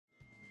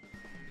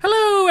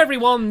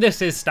everyone,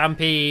 this is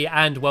Stampy,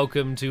 and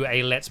welcome to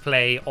a Let's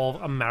Play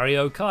of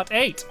Mario Kart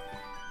 8.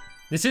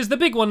 This is the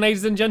big one,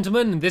 ladies and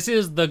gentlemen. This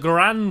is the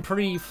Grand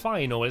Prix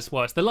final. It's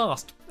the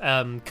last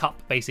cup,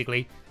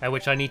 basically,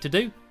 which I need to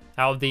do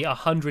out of the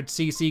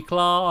 100cc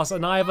class,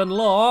 and I have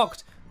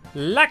unlocked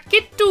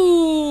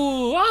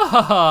Lakitu!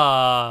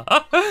 Ah,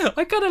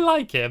 I kind of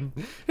like him.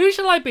 Who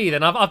shall I be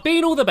then? I've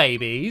been all the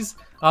babies.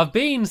 I've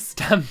been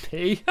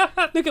Stampy.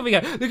 Look at me go.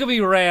 Look at me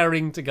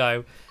raring to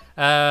go.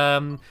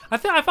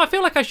 I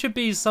feel like I should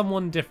be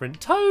someone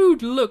different.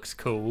 Toad looks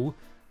cool,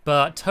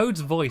 but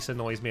Toad's voice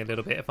annoys me a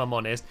little bit, if I'm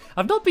honest.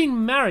 I've not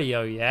been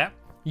Mario yet.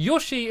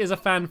 Yoshi is a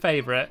fan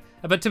favourite,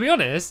 but to be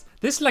honest,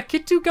 this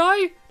Lakitu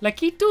guy,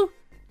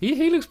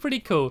 he looks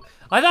pretty cool.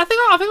 I think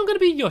I'm going to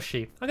be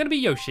Yoshi. I'm going to be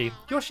Yoshi.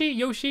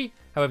 Yoshi,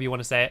 however you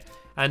want to say it.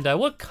 And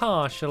what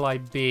car shall I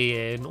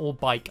be in? Or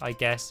bike, I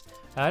guess.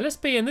 Let's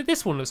be in,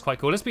 this one looks quite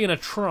cool. Let's be in a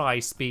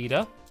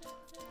tri-speeder.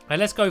 And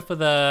let's go for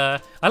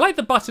the, I like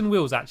the button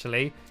wheels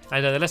actually.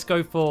 And let's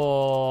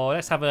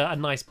have a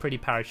nice pretty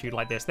parachute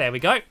like this. There we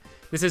go.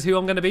 This is who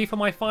I'm going to be for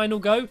my final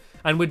go.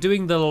 And we're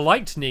doing the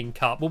Lightning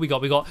Cup. What we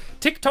got? We got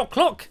Tick-Tock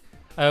Clock.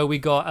 We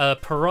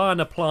got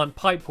Piranha Plant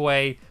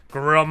Pipeway,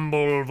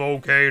 Grumble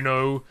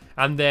Volcano,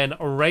 and then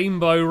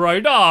Rainbow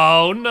Road.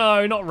 Oh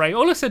no, not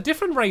Rainbow. Oh, look, it's a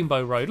different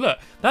Rainbow Road. Look,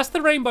 that's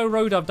the Rainbow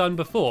Road I've done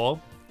before.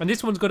 And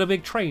this one's got a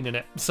big train in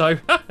it, so...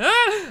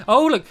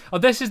 oh, look,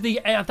 that's the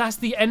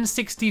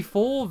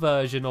N64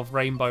 version of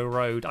Rainbow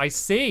Road. I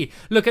see.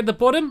 Look, at the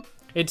bottom,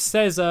 it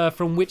says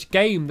from which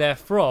game they're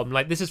from.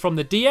 Like, this is from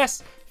the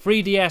DS,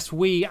 3DS,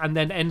 Wii, and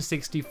then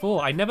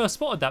N64. I never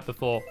spotted that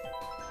before.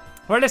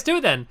 All right, let's do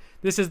it then.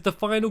 This is the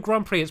final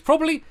Grand Prix. It's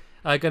probably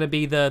going to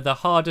be the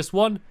hardest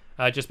one,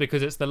 just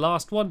because it's the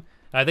last one.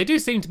 They do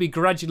seem to be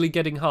gradually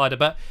getting harder,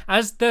 but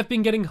as they've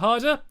been getting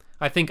harder,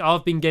 I think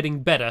I've been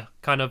getting better,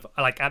 kind of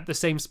like at the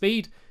same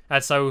speed.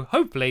 So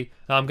hopefully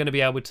I'm going to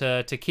be able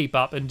to keep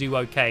up and do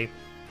okay.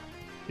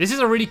 This is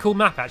a really cool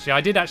map, actually.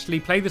 I did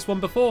actually play this one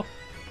before.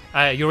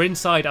 You're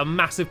inside a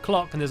massive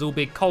clock and there's all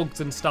big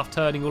cogs and stuff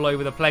turning all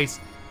over the place.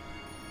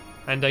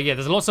 And yeah,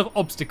 there's lots of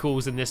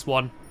obstacles in this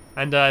one.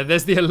 And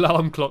there's the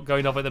alarm clock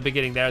going off at the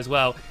beginning there as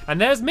well.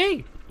 And there's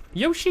me,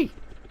 Yoshi.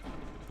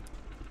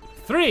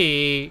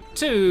 3,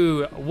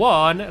 2,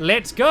 1,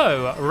 let's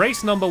go.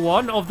 Race number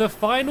 1 of the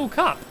final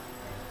cup.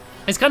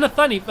 It's kind of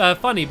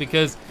funny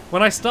because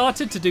when I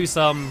started to do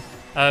some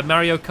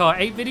Mario Kart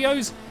 8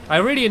 videos, I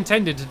really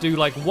intended to do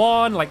like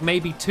one, like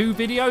maybe 2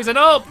 videos, and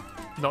oh,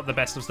 not the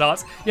best of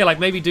starts. Yeah, like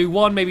maybe do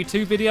 1, maybe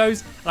 2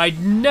 videos. I'd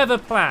never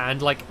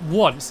planned like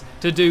once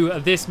to do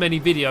this many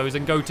videos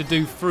and go to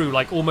do through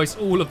like almost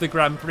all of the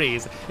Grand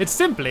Prix. It's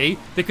simply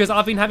because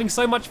I've been having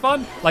so much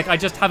fun, like I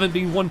just haven't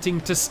been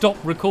wanting to stop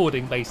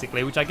recording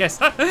basically, which I guess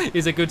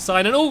is a good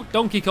sign. And oh,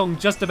 Donkey Kong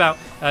just about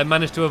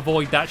managed to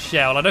avoid that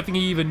shell. I don't think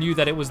he even knew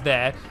that it was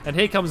there. And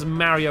here comes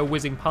Mario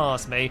whizzing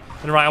past me.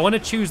 And right, I want to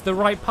choose the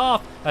right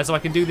path so I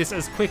can do this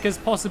as quick as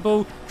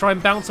possible. Try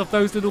and bounce off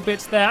those little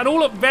bits there. And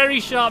all up very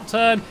sharp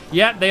turn.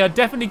 Yeah, they are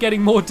definitely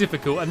getting more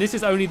difficult, and this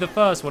is only the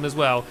first one as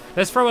well.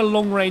 Let's throw a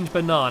long-range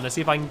banana,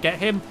 see if I can get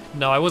him.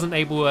 No, I wasn't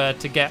able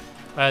to get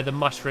the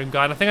mushroom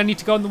guy, and I think I need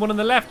to go on the one on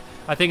the left.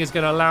 I think it's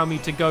going to allow me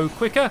to go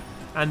quicker,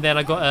 and then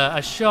I got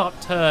a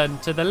sharp turn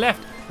to the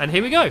left, and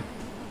here we go.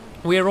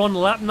 We're on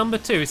lap number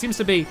 2. It seems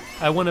to be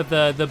one of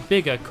the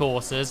bigger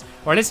courses.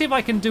 All right, let's see if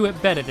I can do it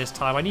better this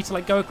time. I need to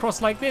like go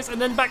across like this and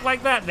then back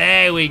like that.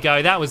 There we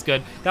go. That was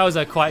good. That was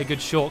quite a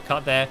good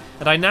shortcut there.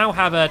 And I now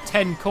have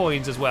 10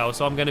 coins as well,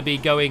 so I'm going to be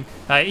going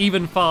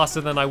even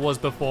faster than I was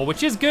before,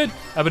 which is good.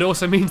 But it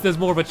also means there's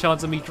more of a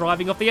chance of me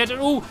driving off the edge. And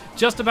oh,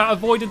 just about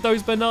avoided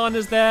those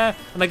bananas there.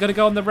 And I got to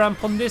go on the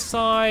ramp on this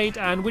side.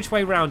 And which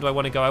way round do I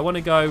want to go? I want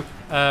to go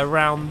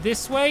round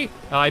this way.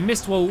 I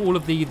missed all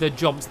of the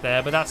jumps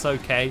there, but that's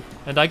okay.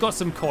 And I got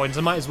some coins.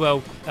 I might as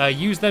well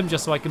use them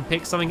just so I can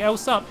pick something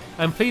else up.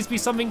 And please be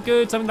something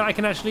good, something that I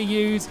can actually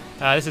use.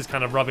 This is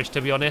kind of rubbish,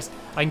 to be honest.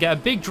 I can get a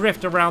big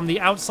drift around the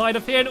outside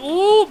of here. And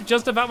ooh,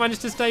 just about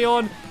managed to stay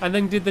on. And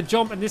then did the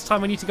jump. And this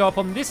time I need to go up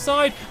on this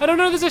side. I don't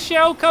know, there's a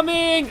shell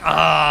coming.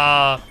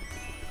 Ah.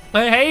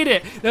 I hate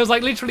it. There was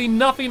like literally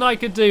nothing I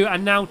could do,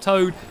 and now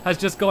Toad has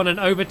just gone and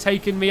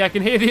overtaken me. I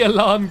can hear the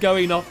alarm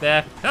going off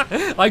there.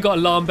 I got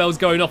alarm bells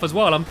going off as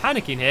well. I'm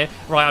panicking here.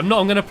 Right, I'm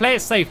going to play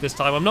it safe this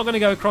time. I'm not going to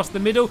go across the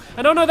middle.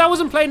 And oh no, that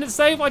wasn't playing it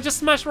safe. I just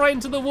smashed right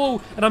into the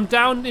wall, and I'm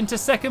down into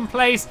 2nd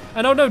place.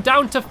 And oh no,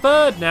 down to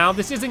 3rd now.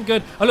 This isn't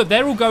good. Oh look,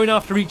 they're all going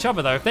after each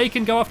other though. If they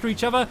can go after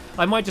each other,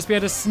 I might just be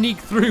able to sneak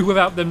through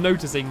without them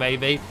noticing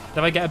maybe. If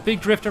I get a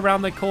big drift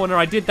around the corner,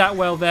 I did that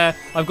well there.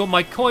 I've got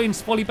my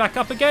coins fully back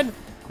up again.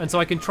 And so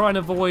I can try and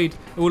avoid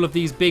all of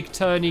these big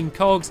turning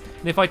cogs.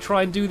 And if I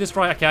try and do this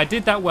right, okay, I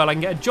did that well. I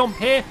can get a jump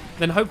here,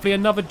 then hopefully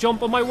another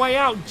jump on my way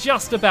out.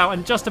 Just about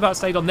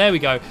stayed on. There we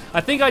go.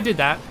 I think I did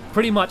that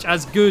pretty much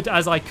as good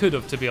as I could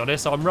have, to be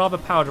honest. So I'm rather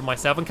proud of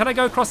myself. And can I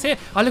go across here?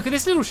 Oh, look at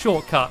this little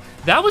shortcut.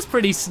 That was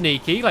pretty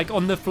sneaky, like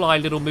on the fly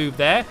little move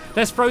there.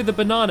 Let's throw the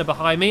banana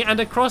behind me and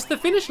across the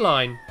finish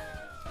line.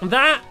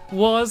 That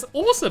was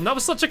awesome. That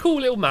was such a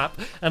cool little map.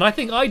 And I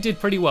think I did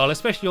pretty well,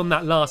 especially on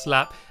that last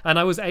lap. And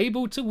I was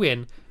able to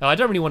win. Now, I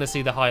don't really want to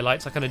see the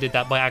highlights. I kind of did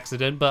that by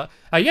accident. But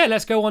yeah,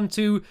 let's go on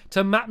to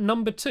map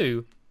number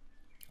 2.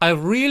 I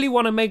really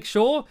want to make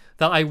sure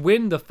that I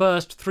win the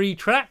first 3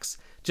 tracks.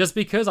 Just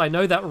because I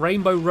know that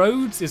Rainbow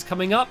Roads is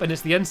coming up and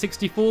it's the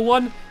N64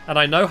 one. And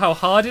I know how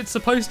hard it's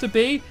supposed to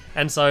be.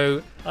 And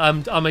so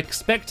I'm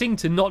expecting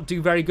to not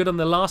do very good on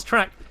the last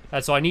track.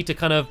 So I need to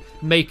kind of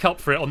make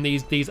up for it on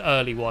these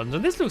early ones.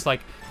 And this looks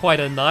like quite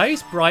a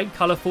nice, bright,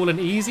 colourful and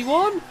easy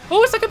one.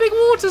 Oh, it's like a big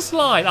water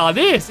slide. Ah,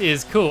 this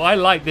is cool. I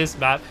like this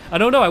map.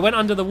 And oh no, I went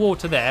under the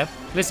water there.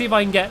 Let's see if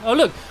I can get... Oh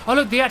look,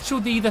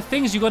 the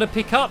things you got to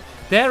pick up,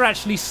 they're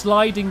actually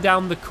sliding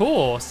down the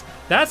course.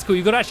 That's cool.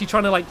 You've got to actually try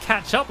to like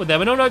catch up with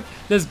them. And oh no,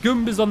 there's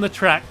Goombas on the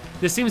track.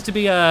 This seems to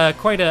be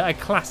quite a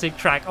classic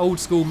track, old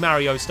school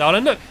Mario style.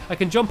 And look, I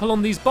can jump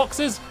along these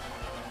boxes.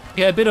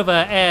 Yeah, a bit of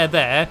air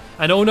there.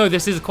 And oh no,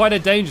 this is quite a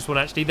dangerous one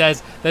actually.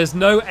 There's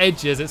no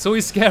edges. It's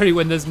always scary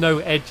when there's no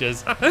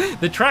edges.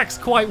 The track's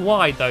quite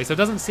wide though, so it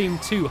doesn't seem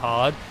too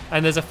hard.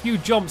 And there's a few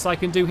jumps I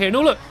can do here. And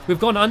oh look, we've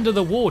gone under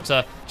the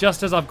water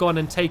just as I've gone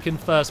and taken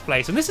first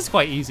place. And this is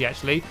quite easy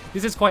actually.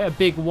 This is quite a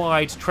big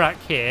wide track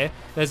here.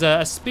 There's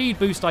a speed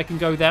boost I can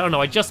go there. Oh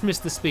no, I just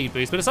missed the speed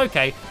boost, but it's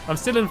okay. I'm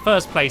still in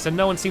first place and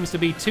no one seems to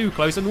be too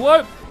close. And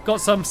whoa,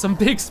 got some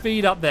big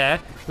speed up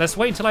there. Let's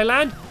wait until I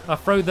land. I'll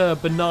throw the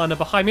banana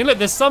behind me. Look,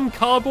 there's some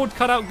cardboard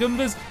cutout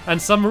Goombas and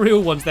some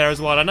real ones there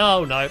as well. And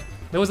oh no,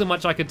 there wasn't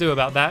much I could do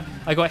about that.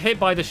 I got hit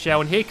by the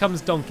shell and here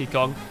comes Donkey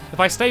Kong. If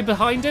I stay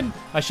behind him,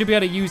 I should be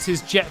able to use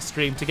his jet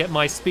stream to get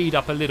my speed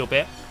up a little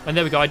bit. And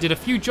there we go, I did a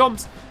few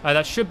jumps.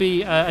 That should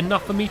be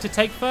enough for me to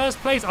take first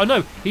place. Oh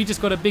no, he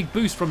just got a big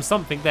boost from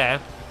something there.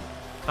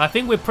 I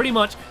think we're pretty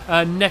much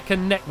neck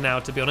and neck now,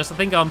 to be honest. I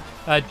think I'm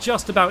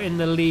just about in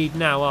the lead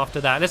now after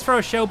that. Let's throw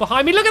a shell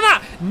behind me. Look at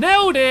that!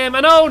 Nailed him!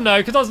 And oh no,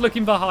 because I was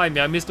looking behind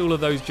me, I missed all of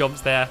those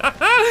jumps there.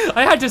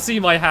 I had to see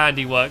my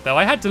handiwork, though.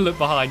 I had to look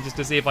behind just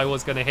to see if I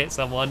was going to hit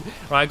someone.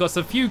 Right, I got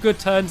some few good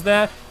turns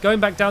there. Going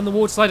back down the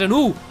water slide, and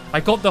ooh, I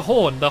got the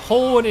horn. The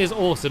horn is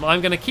awesome.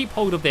 I'm going to keep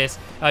hold of this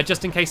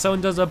just in case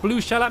someone does a blue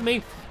shell at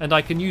me, and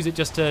I can use it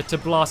just to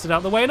blast it out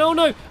of the way. And oh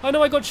no,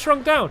 I got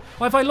shrunk down.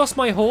 Why have I lost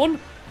my horn?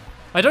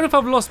 I don't know if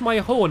I've lost my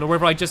horn or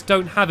whether I just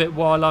don't have it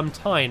while I'm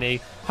tiny.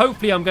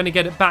 Hopefully I'm going to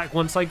get it back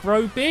once I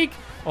grow big.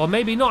 Or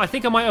maybe not. I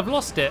think I might have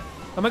lost it.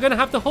 Am I going to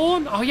have the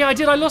horn? Oh yeah, I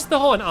did. I lost the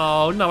horn.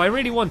 Oh no, I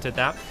really wanted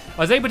that.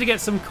 I was able to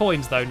get some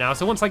coins though now.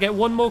 So once I get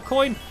one more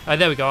coin,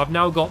 there we go. I've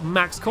now got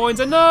max coins.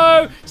 And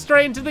no,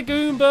 straight into the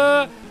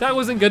Goomba. That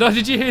wasn't good. Oh,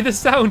 did you hear the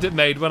sound it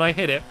made when I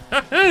hit it?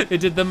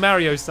 It did the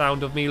Mario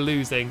sound of me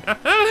losing.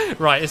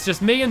 Right, it's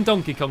just me and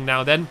Donkey Kong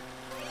now then.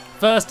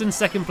 First and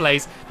second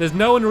place. There's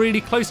no one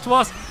really close to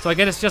us, so I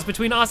guess it's just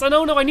between us. And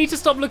oh no, I need to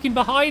stop looking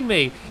behind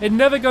me. It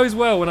never goes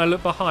well when I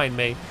look behind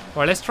me. All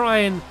right, let's try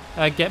and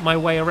get my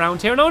way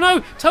around here. And oh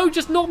no, Toad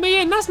just knocked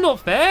me in. That's not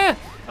fair.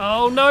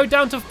 Oh no,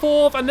 down to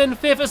 4th and then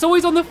 5th. It's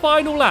always on the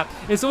final lap.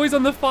 It's always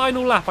on the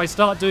final lap I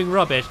start doing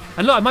rubbish.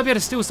 And look, I might be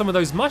able to steal some of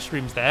those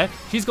mushrooms there.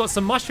 She's got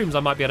some mushrooms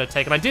I might be able to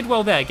take. And I did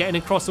well there, getting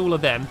across all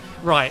of them.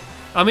 Right.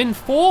 I'm in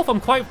 4th, I'm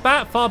quite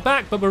far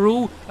back, but we're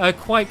all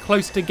quite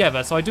close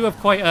together. So I do have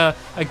quite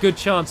a good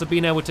chance of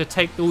being able to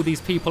take all these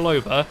people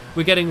over.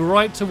 We're getting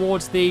right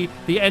towards the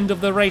end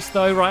of the race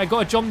though. Right, I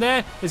got a jump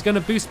there. It's going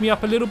to boost me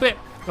up a little bit.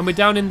 And we're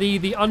down in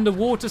the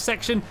underwater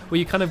section where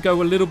you kind of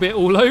go a little bit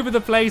all over the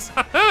place.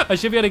 I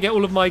should be able to get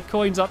all of my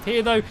coins up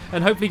here though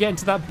and hopefully get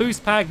into that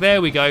boost pack.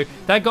 There we go.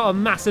 That got a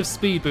massive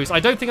speed boost.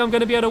 I don't think I'm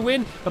going to be able to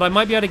win, but I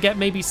might be able to get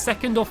maybe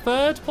 2nd or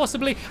 3rd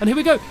possibly. And here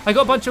we go. I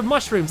got a bunch of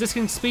mushrooms. This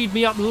can speed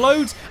me up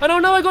loads. And oh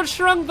no, I got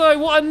shrunk though.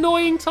 What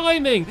annoying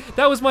timing.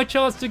 That was my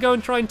chance to go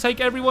and try and take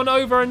everyone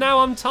over, and now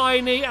I'm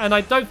tiny and I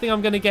don't think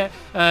I'm going to get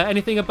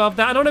anything above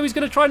that. And oh no, he's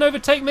going to try and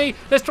overtake me.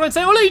 Let's try and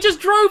say, oh no, he just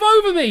drove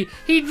over me.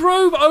 He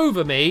drove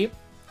over me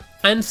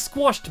and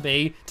squashed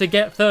me to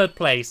get 3rd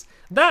place.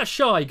 That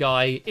Shy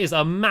Guy is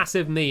a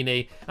massive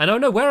meanie. And oh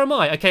no, where am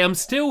I? Okay,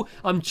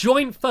 I'm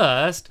joint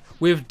first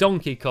with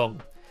Donkey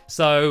Kong.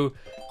 So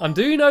I'm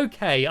doing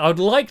okay. I would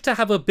like to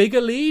have a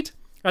bigger lead.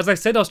 As I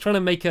said, I was trying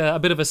to make a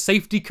bit of a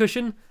safety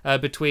cushion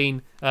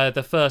between the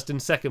 1st and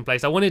 2nd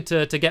place. I wanted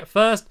to get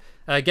 1st.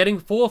 Getting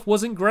 4th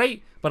wasn't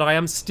great, but I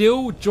am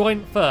still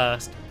joint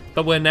 1st.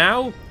 But we're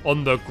now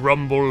on the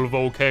Grumble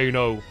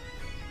Volcano.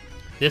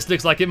 This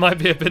looks like it might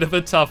be a bit of a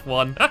tough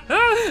one.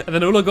 And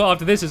then all I've got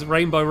after this is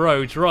Rainbow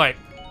Roads. Right.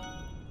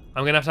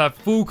 I'm going to have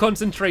full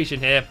concentration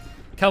here.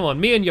 Come on,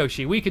 me and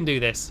Yoshi, we can do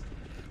this.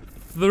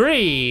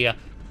 3,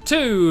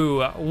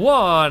 2,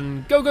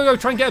 1. Go, go, go.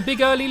 Try and get a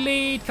big early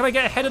lead. Can I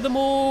get ahead of them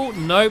all?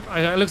 Nope.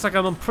 It looks like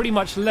I'm on pretty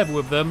much level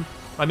with them.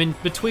 I'm in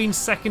between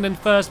 2nd and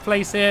 1st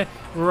place here.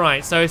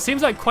 Right, so it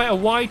seems like quite a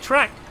wide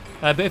track.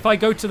 But if I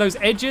go to those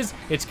edges,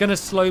 it's going to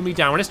slow me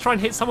down. Let's try and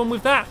hit someone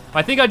with that.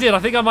 I think I did. I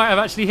think I might have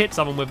actually hit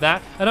someone with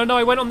that. And oh no,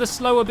 I went on the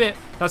slower bit.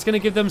 That's going to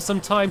give them some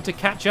time to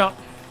catch up.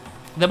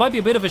 There might be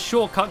a bit of a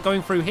shortcut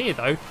going through here,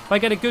 though. If I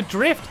get a good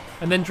drift,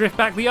 and then drift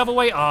back the other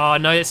way. Oh,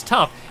 no, it's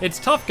tough. It's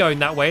tough going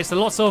that way. It's a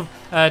lots of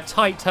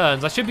tight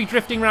turns. I should be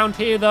drifting around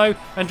here, though,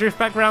 and drift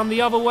back around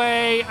the other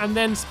way, and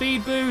then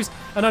speed boost.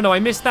 And I know I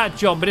missed that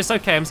jump, but it's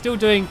okay. I'm still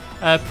doing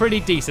pretty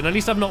decent. At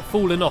least I've not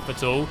fallen off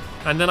at all.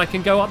 And then I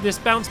can go up this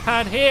bounce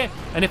pad here,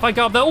 and if I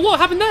go up there... Oh, what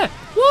happened there?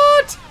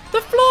 What? The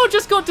floor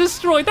just got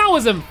destroyed. That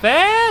wasn't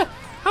fair.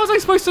 How was I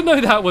supposed to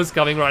know that was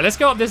coming? Right, let's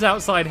go up this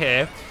outside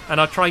here, and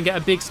I'll try and get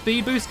a big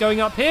speed boost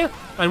going up here.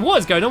 And what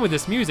is going on with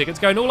this music? It's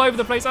going all over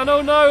the place. Oh,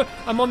 no,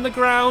 I'm on the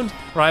ground.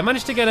 Right, I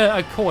managed to get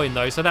a coin,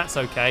 though, so that's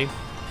okay.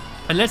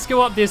 And let's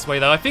go up this way,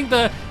 though. I think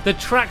the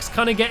track's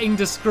kind of getting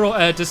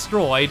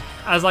destroyed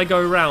as I go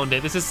around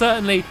it. This is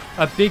certainly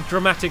a big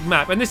dramatic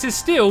map. And this is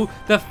still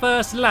the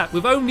first lap.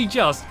 We've only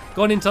just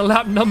gone into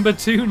lap number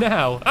 2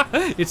 now.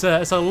 It's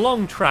a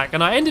long track.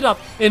 And I ended up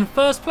in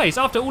first place.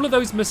 After all of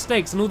those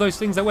mistakes and all those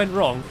things that went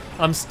wrong,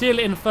 I'm still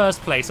in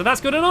first place. So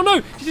that's good. And oh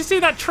no, did you see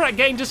that track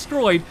getting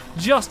destroyed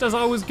just as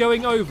I was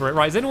going over it?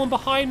 Right, is anyone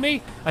behind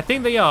me? I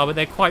think they are, but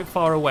they're quite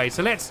far away.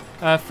 So let's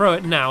throw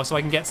it now so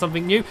I can get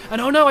something new. And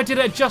oh no, I did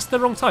it at just the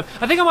wrong time.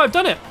 I think I might have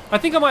done it. I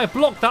think I might have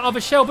blocked that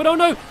other shell. But oh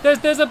no,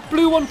 there's a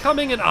blue one coming.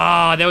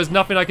 And there was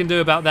nothing I can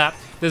do about that.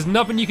 There's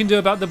nothing you can do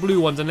about the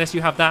blue ones unless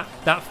you have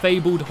that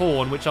fabled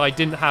horn, which I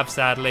didn't have,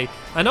 sadly.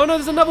 And oh no,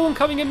 there's another one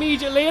coming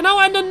immediately. And oh,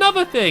 and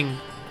another thing.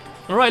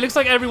 All right, looks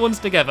like everyone's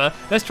together.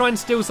 Let's try and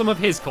steal some of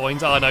his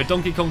coins. Oh no,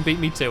 Donkey Kong beat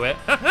me to it.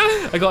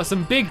 I got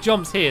some big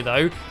jumps here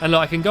though. And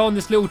look, I can go on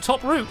this little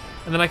top route,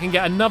 and then I can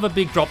get another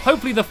big drop.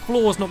 Hopefully the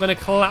floor's not going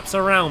to collapse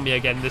around me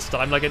again this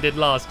time like it did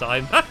last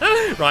time.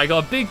 Right, I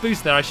got a big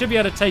boost there. I should be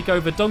able to take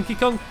over Donkey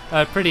Kong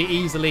pretty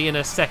easily in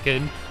a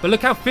second. But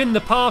look how thin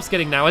the path's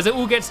getting now. As it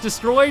all gets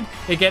destroyed,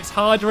 it gets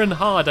harder and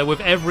harder with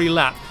every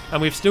lap.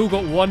 And we've still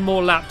got one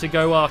more lap to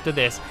go after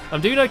this.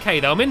 I'm doing okay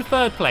though. I'm in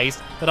third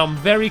place, but I'm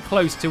very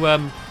close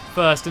to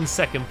first and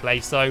second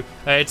place. So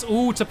it's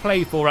all to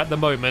play for at the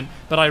moment.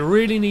 But I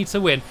really need to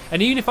win.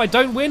 And even if I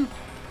don't win,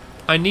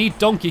 I need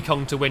Donkey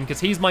Kong to win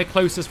because he's my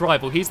closest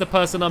rival. He's the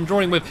person I'm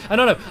drawing with.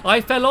 And oh no,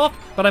 I fell off,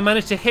 but I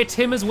managed to hit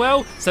him as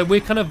well. So we're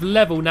kind of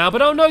level now.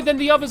 But oh no, then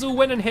the others all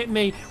went and hit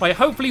me. Right,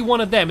 hopefully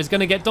one of them is going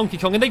to get Donkey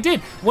Kong. And they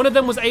did. One of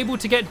them was able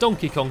to get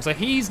Donkey Kong. So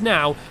he's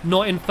now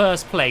not in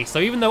first place. So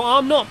even though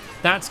I'm not,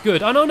 that's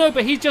good. Oh no,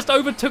 but he just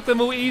overtook them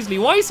all easily.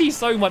 Why is he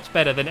so much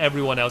better than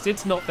everyone else?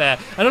 It's not fair.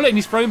 And oh look,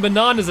 he's throwing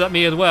bananas at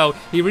me as well.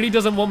 He really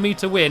doesn't want me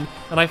to win.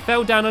 And I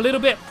fell down a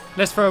little bit.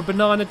 Let's throw a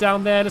banana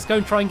down there. Let's go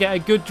and try and get a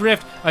good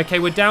drift. Okay,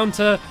 we're down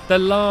to the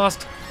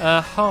last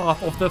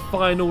half of the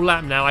final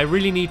lap now. I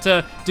really need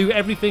to do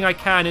everything I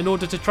can in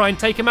order to try and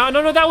take him out.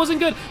 No, that wasn't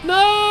good.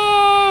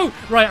 No!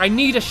 Right, I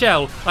need a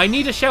shell. I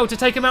need a shell to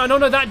take him out.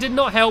 No, that did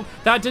not help.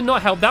 That did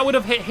not help. That would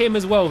have hit him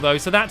as well, though,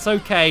 so that's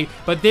okay.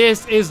 But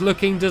this is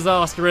looking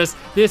disastrous.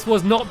 This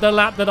was not the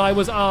lap that I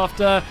was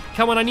after.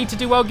 Come on, I need to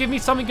do well. Give me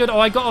something good. Oh,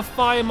 I got a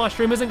fire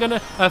mushroom.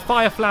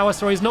 Fire flower,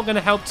 sorry, is not going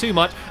to help too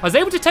much. I was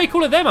able to take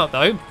all of them out,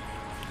 though.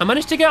 I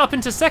managed to get up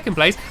into second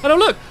place. And oh,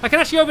 look, I can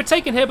actually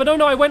overtake him here. But oh,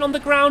 no, I went on the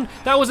ground.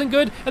 That wasn't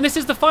good. And this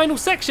is the final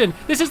section.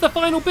 This is the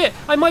final bit.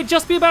 I might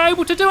just be about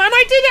able to do it. And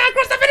I did it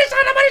across the finish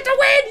line. I managed to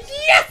win.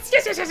 Yes,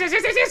 yes, yes, yes,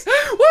 yes, yes, yes.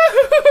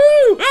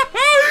 Woohoo!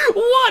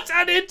 What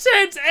an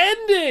intense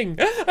ending.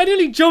 I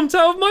nearly jumped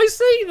out of my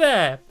seat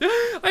there.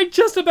 I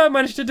just about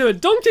managed to do it.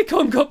 Donkey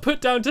Kong got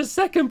put down to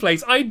second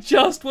place. I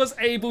just was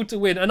able to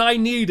win. And I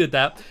needed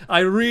that. I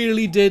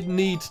really did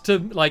need to,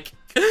 like,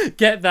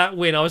 get that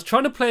win. I was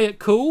trying to play it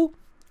cool.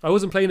 I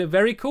wasn't playing it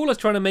very cool. I was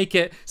trying to make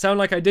it sound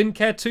like I didn't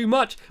care too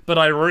much, but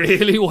I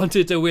really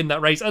wanted to win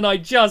that race, and I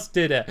just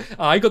did it.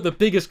 I got the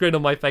biggest grin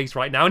on my face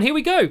right now, and here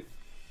we go.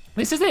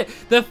 This is it.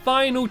 The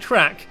final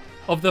track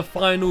of the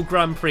final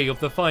Grand Prix, of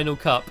the final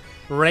cup.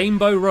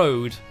 Rainbow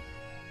Road.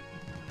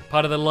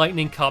 Part of the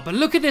Lightning Cup. But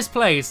look at this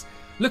place.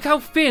 Look how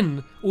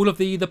thin all of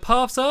the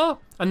paths are,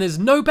 and there's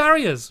no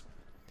barriers.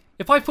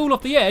 If I fall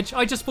off the edge,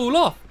 I just fall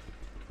off.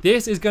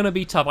 This is going to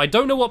be tough. I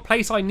don't know what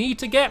place I need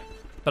to get,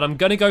 but I'm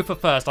going to go for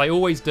first. I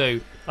always do.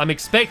 I'm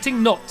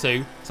expecting not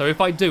to, so if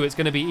I do, it's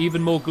going to be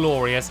even more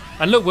glorious.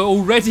 And look, we're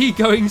already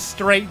going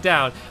straight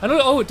down. And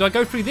look, oh, do I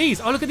go through these?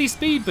 Oh, look at these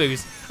speed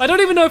boosts. I don't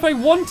even know if I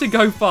want to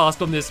go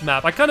fast on this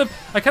map. I kind of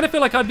feel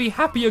like I'd be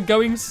happier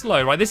going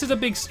slow, right? This is a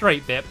big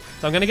straight bit,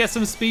 so I'm going to get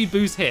some speed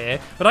boosts here.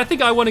 But I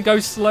think I want to go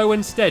slow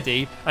and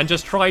steady and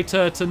just try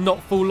to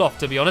not fall off,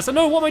 to be honest. And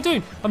no, what am I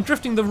doing? I'm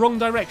drifting the wrong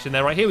direction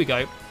there. Right, here we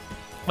go.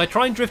 I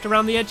try and drift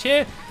around the edge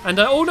here, and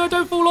oh no,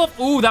 don't fall off.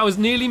 Oh, that was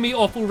nearly me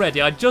off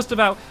already. I just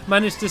about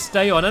managed to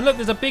stay on. And look,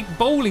 there's a big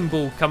bowling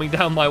ball coming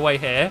down my way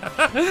here.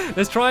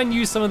 Let's try and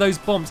use some of those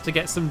bombs to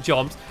get some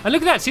jumps. And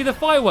look at that, see the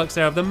fireworks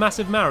there of the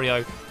massive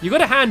Mario. You got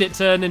to hand it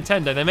to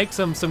Nintendo. They make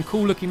some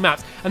cool looking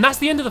maps. And that's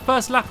the end of the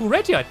first lap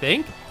already, I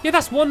think. Yeah,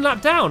 that's one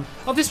lap down.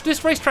 Oh,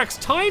 this racetrack's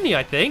tiny,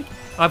 I think.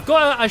 I've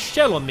got a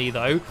shell on me,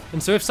 though,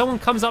 and so if someone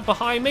comes up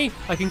behind me,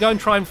 I can go and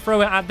try and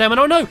throw it at them. And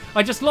oh no,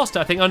 I just lost it,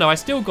 I think. Oh no, I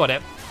still got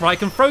it. Right, I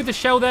can throw the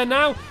shell there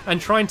now and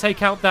try and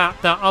take out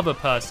that other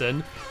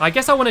person. I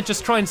guess I want to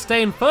just try and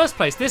stay in first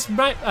place. This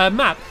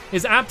map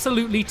is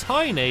absolutely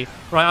tiny.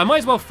 Right, I might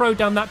as well throw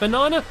down that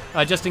banana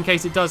just in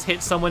case it does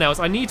hit someone else.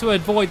 I need to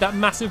avoid that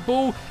massive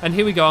ball. And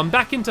here we go. I'm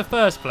back into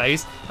first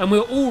place. And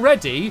we're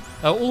already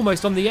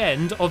almost on the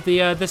end of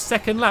the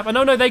second lap. And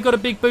oh no, they got a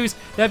big boost.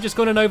 They've just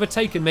gone and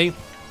overtaken me.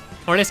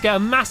 All right, let's get a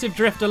massive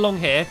drift along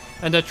here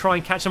and try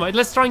and catch them.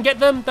 Let's try and get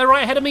them. They're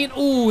right ahead of me.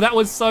 Ooh, that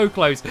was so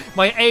close.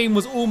 My aim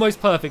was almost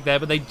perfect there,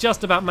 but they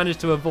just about managed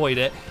to avoid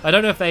it. I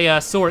don't know if they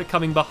saw it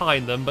coming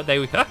behind them, but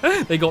they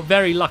they got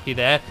very lucky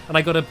there. And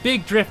I got a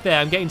big drift there.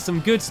 I'm getting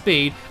some good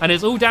speed, and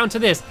it's all down to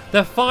this.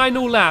 The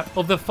final lap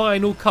of the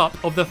final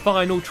cup of the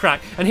final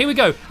track. And here we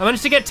go. I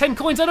managed to get 10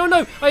 coins. I don't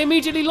know. I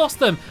immediately lost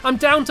them. I'm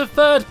down to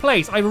third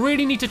place. I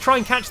really need to try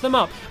and catch them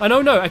up. And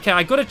oh no. Okay,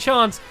 I got a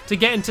chance to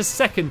get into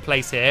second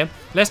place here.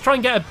 Let's try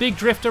and get a big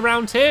drift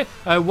around here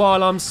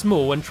while I'm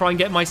small and try and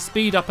get my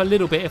speed up a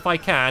little bit if I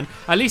can.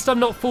 At least I'm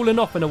not falling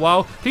off in a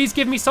while. Please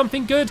give me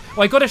something good.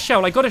 Oh, I got a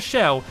shell. I got a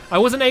shell. I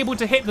wasn't able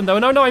to hit them though.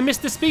 And oh no, I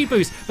missed the speed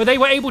boost, but they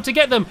were able to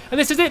get them. And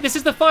this is it. This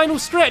is the final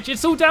stretch.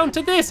 It's all down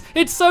to this.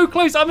 It's so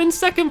close. I'm in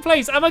second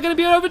place. Am I going to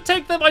be able to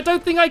overtake them? I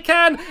don't think I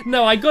can.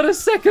 No, I got a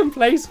second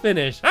place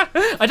finish.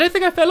 I don't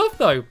think I fell off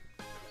though.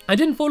 I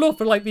didn't fall off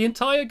for like the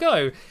entire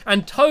go.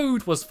 And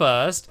Toad was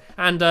first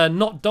and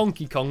not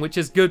Donkey Kong, which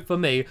is good for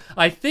me.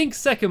 I think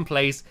second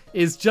place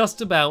is just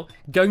about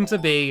going to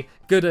be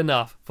good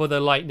enough for the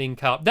Lightning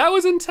Cup. That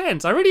was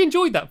intense. I really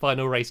enjoyed that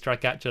final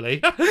racetrack, actually.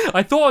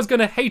 I thought I was going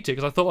to hate it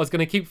because I thought I was going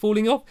to keep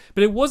falling off,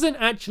 but it wasn't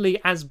actually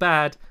as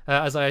bad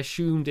as I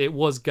assumed it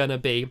was going to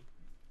be.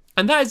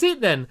 And that is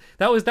it then.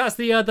 That's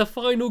the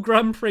final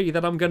Grand Prix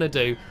that I'm going to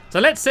do. So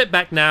let's sit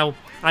back now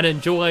and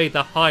enjoy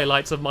the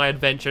highlights of my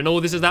adventure. And oh,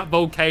 this is that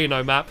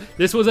volcano map.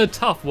 This was a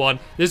tough one.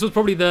 This was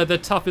probably the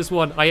toughest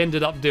one I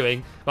ended up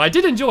doing. But I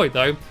did enjoy it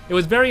though. It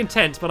was very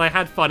intense, but I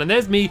had fun. And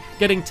there's me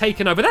getting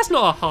taken over. That's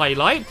not a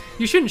highlight.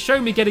 You shouldn't show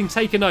me getting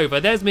taken over.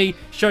 There's me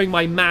showing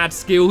my mad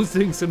skills,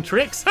 doing some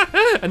tricks.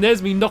 And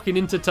there's me knocking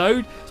into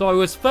Toad. So I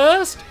was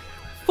first,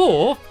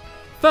 fourth,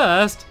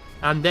 first,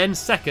 and then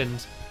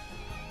second.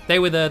 They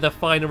were the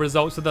final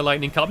results of the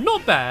Lightning Cup.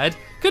 Not bad.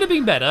 Could have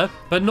been better,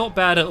 but not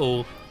bad at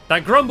all.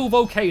 That Grumble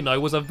Volcano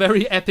was a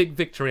very epic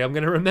victory. I'm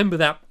going to remember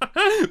that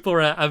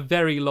for a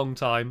very long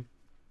time.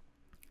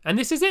 And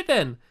this is it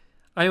then.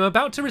 I am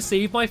about to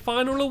receive my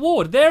final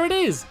award. There it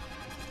is.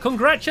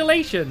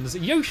 Congratulations.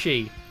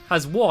 Yoshi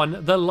has won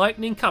the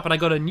Lightning Cup. And I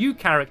got a new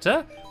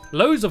character,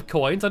 loads of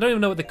coins. I don't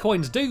even know what the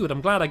coins do, but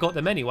I'm glad I got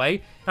them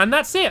anyway. And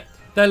that's it.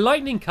 The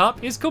Lightning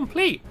Cup is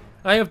complete.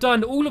 I have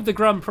done all of the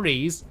Grand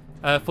Prix.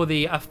 For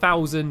the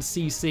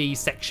 1000cc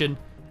section.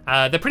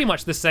 They're pretty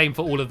much the same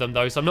for all of them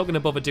though, so I'm not going to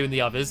bother doing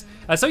the others.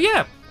 So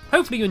yeah,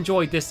 hopefully you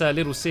enjoyed this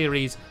little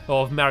series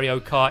of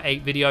Mario Kart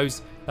 8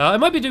 videos. I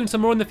might be doing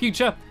some more in the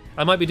future.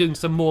 I might be doing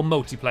some more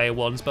multiplayer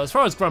ones, but as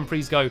far as Grand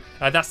Prix go,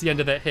 that's the end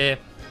of it here.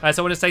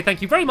 So I want to say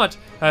thank you very much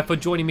for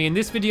joining me in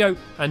this video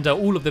and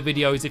all of the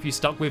videos if you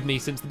stuck with me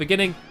since the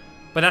beginning.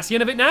 But that's the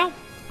end of it now.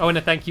 I want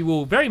to thank you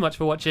all very much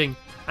for watching,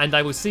 and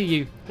I will see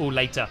you all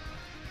later.